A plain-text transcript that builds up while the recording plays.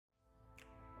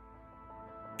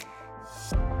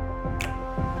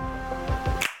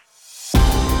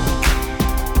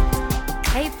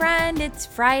Hey friend, it's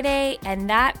Friday, and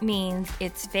that means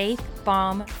it's Faith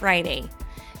Bomb Friday.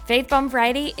 Faith Bomb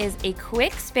Friday is a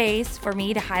quick space for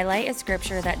me to highlight a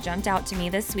scripture that jumped out to me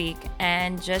this week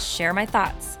and just share my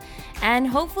thoughts, and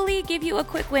hopefully give you a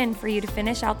quick win for you to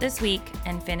finish out this week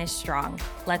and finish strong.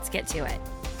 Let's get to it.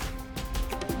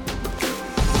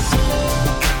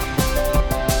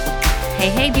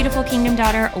 Hey, beautiful Kingdom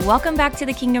Daughter. Welcome back to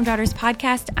the Kingdom Daughters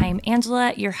podcast. I'm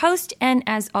Angela, your host, and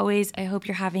as always, I hope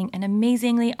you're having an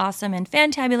amazingly awesome and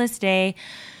fantabulous day.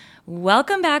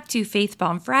 Welcome back to Faith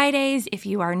Bomb Fridays. If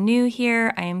you are new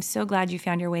here, I am so glad you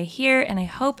found your way here, and I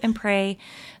hope and pray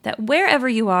that wherever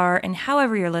you are and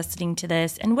however you're listening to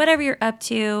this and whatever you're up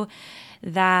to,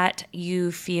 that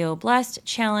you feel blessed,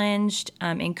 challenged,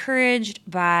 encouraged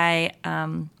by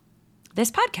this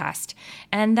podcast,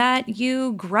 and that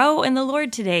you grow in the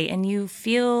Lord today and you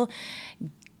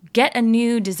get a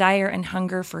new desire and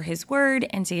hunger for His Word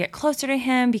and to get closer to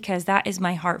Him, because that is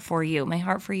my heart for you. My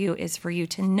heart for you is for you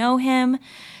to know Him,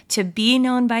 to be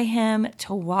known by Him,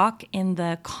 to walk in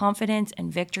the confidence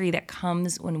and victory that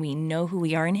comes when we know who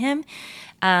we are in Him.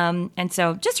 And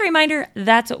so just a reminder,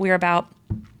 that's what we're about.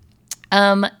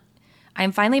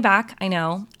 I'm finally back. I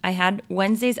know I had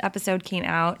Wednesday's episode came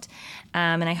out,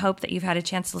 and I hope that you've had a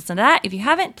chance to listen to that. If you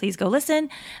haven't, please go listen.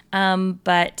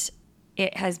 But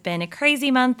it has been a crazy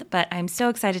month, but I'm so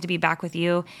excited to be back with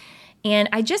you. And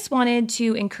I just wanted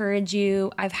to encourage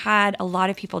you. I've had a lot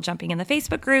of people jumping in the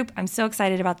Facebook group. I'm so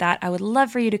excited about that. I would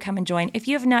love for you to come and join. If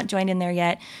you have not joined in there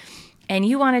yet, and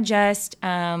you want to just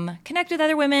connect with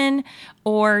other women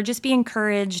or just be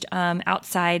encouraged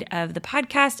outside of the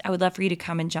podcast, I would love for you to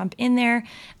come and jump in there.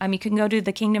 You can go to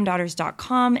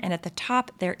thekingdomdaughters.com, and at the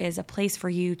top, there is a place for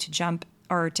you to jump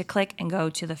or to click and go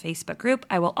to the Facebook group.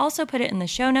 I will also put it in the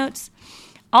show notes.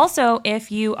 Also, if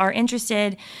you are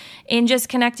interested in just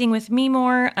connecting with me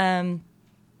more,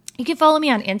 you can follow me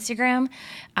on Instagram.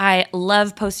 I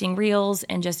love posting reels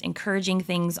and just encouraging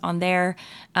things on there.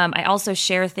 I also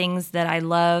share things that I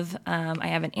love. I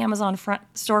have an Amazon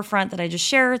storefront that I just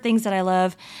share things that I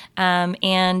love,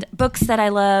 and books that I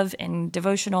love, and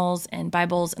devotionals and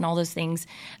Bibles and all those things.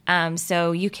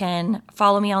 So you can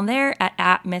follow me on there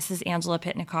at Mrs. Angela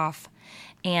Pitnikoff.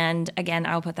 And again,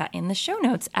 I'll put that in the show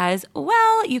notes as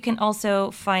well. You can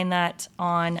also find that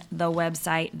on the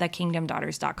website,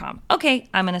 thekingdomdaughters.com. Okay,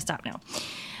 I'm going to stop now.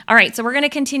 All right, so we're going to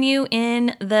continue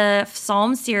in the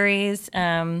Psalm series.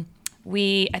 Believe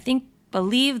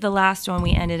the last one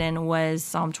we ended in was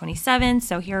Psalm 27.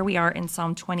 So here we are in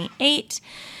Psalm 28.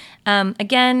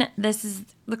 Again, this is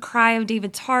the cry of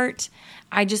David's heart.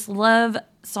 I just love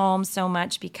Psalms so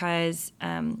much because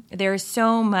there's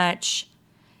so much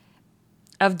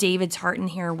of David's heart in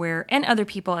here, and other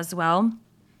people as well.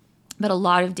 But a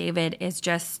lot of David is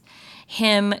just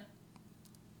him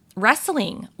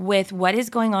wrestling with what is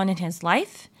going on in his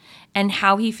life and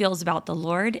how he feels about the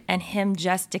Lord, and him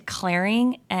just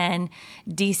declaring and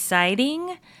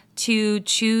deciding to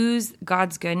choose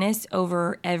God's goodness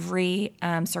over every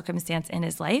circumstance in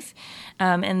his life.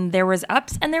 And there was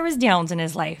ups and there was downs in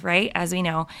his life, right? As we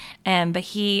know. But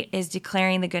he is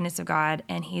declaring the goodness of God,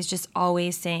 and he's just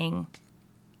always saying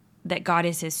that God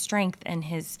is his strength and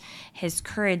his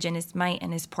courage and his might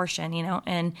and his portion,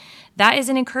 and that is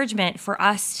an encouragement for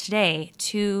us today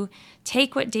to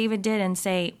take what David did and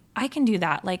say, I can do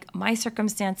that. Like, my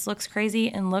circumstance looks crazy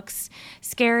and looks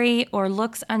scary or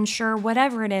looks unsure,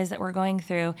 whatever it is that we're going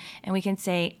through. And we can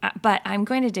say, but I'm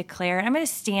going to declare, I'm going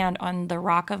to stand on the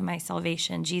rock of my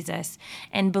salvation, Jesus,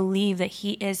 and believe that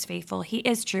He is faithful. He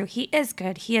is true. He is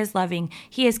good. He is loving.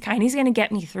 He is kind. He's going to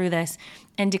get me through this,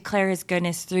 and declare His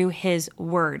goodness through His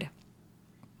word.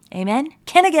 Amen.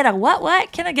 Can I get a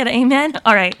what? Can I get an amen?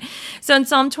 All right. So in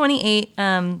Psalm 28,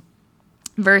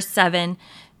 verse 7,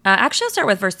 actually, I'll start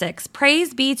with verse 6.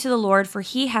 Praise be to the Lord, for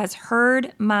He has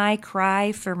heard my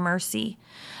cry for mercy.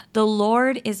 The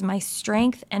Lord is my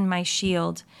strength and my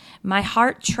shield. My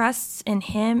heart trusts in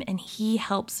Him, and He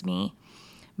helps me.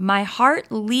 My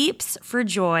heart leaps for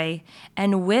joy,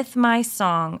 and with my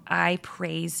song I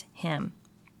praise Him.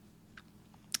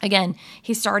 Again,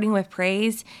 he's starting with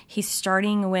praise. He's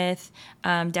starting with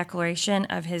declaration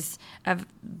of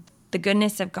the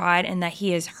goodness of God, and that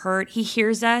He is heard. He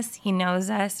hears us. He knows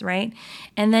us, right?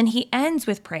 And then he ends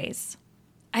with praise.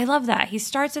 I love that. He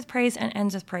starts with praise and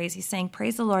ends with praise. He's saying,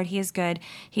 praise the Lord. He is good.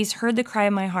 He's heard the cry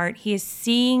of my heart. He is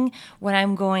seeing what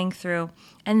I'm going through.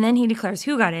 And then he declares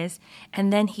who God is.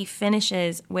 And then he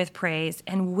finishes with praise.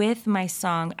 And with my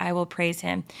song, I will praise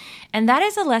Him. And that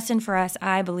is a lesson for us,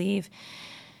 I believe,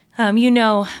 You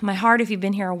know my heart, if you've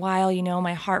been here a while, you know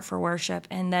my heart for worship,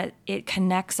 and that it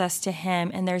connects us to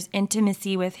Him, and there's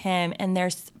intimacy with Him, and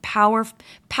there's power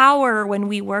when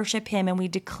we worship Him and we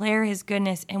declare His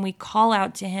goodness and we call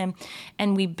out to Him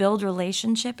and we build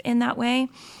relationship in that way.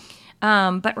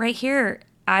 But right here,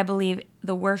 I believe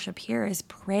the worship here is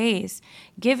praise,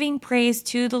 giving praise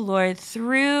to the Lord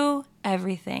through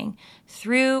everything,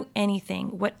 through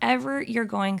anything, whatever you're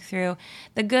going through,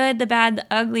 the good, the bad, the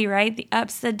ugly, right? The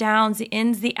ups, the downs, the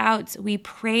ins, the outs. We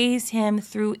praise Him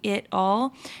through it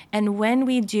all. And when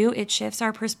we do, it shifts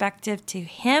our perspective to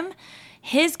Him,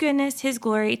 His goodness, His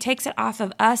glory. It takes it off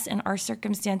of us and our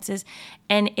circumstances.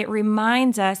 And it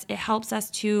reminds us, it helps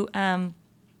us to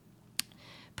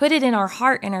put it in our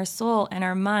heart and our soul and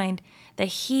our mind that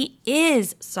He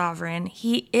is sovereign,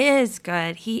 He is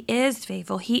good, He is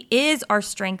faithful, He is our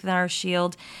strength and our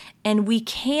shield, and we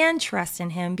can trust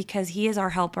in Him because He is our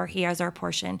helper, He is our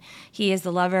portion, He is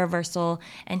the lover of our soul,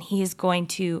 and He is going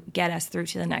to get us through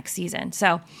to the next season.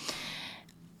 So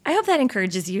I hope that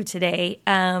encourages you today,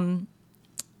 and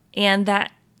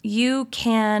that you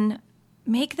can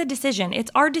make the decision.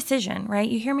 It's our decision, right?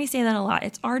 You hear me say that a lot.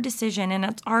 It's our decision, and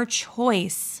it's our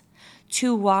choice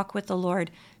to walk with the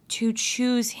Lord, to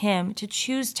choose Him, to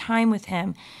choose time with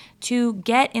Him, to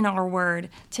get in our word,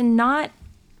 to not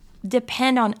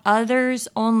depend on others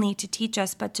only to teach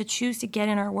us, but to choose to get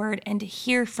in our word and to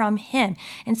hear from Him.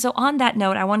 And so on that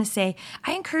note, I want to say,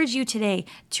 I encourage you today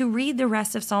to read the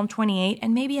rest of Psalm 28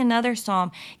 and maybe another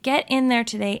Psalm. Get in there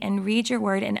today and read your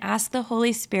word and ask the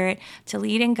Holy Spirit to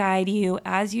lead and guide you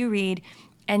as you read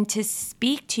and to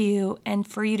speak to you and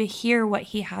for you to hear what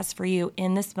He has for you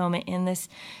in this moment, in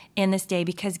this day.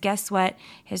 Because guess what?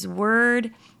 His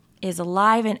word is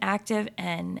alive and active,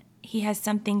 and He has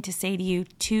something to say to you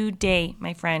today,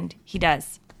 my friend. He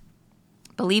does.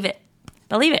 Believe it.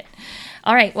 Believe it.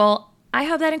 All right. Well, I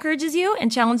hope that encourages you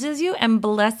and challenges you and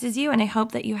blesses you. And I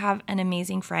hope that you have an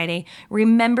amazing Friday.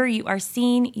 Remember, you are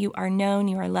seen, you are known,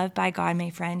 you are loved by God,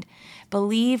 my friend.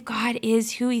 Believe God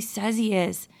is who He says He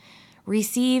is.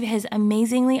 Receive His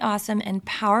amazingly awesome and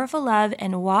powerful love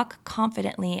and walk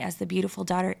confidently as the beautiful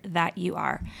daughter that you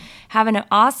are. Have an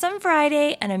awesome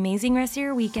Friday, an amazing rest of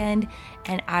your weekend,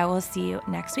 and I will see you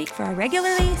next week for our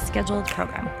regularly scheduled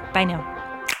program. Bye now.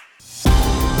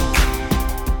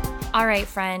 All right,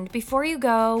 friend, before you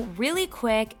go, really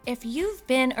quick, if you've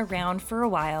been around for a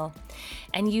while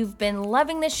and you've been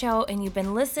loving the show and you've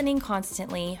been listening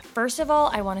constantly, first of all,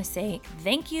 I want to say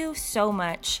thank you so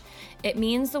much. It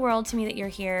means the world to me that you're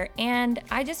here, and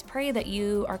I just pray that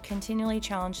you are continually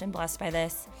challenged and blessed by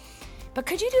this. But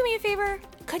could you do me a favor?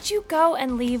 Could you go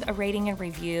and leave a rating and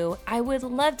review? I would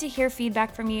love to hear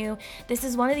feedback from you. This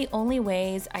is one of the only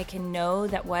ways I can know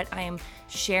that what I am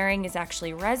sharing is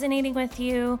actually resonating with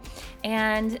you.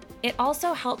 And it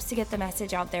also helps to get the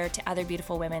message out there to other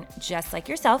beautiful women just like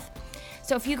yourself.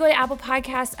 So if you go to Apple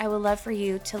Podcasts, I would love for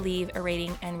you to leave a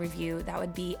rating and review. That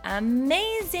would be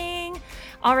amazing.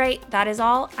 All right, that is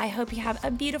all. I hope you have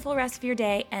a beautiful rest of your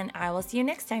day, and I will see you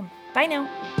next time. Bye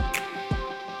now.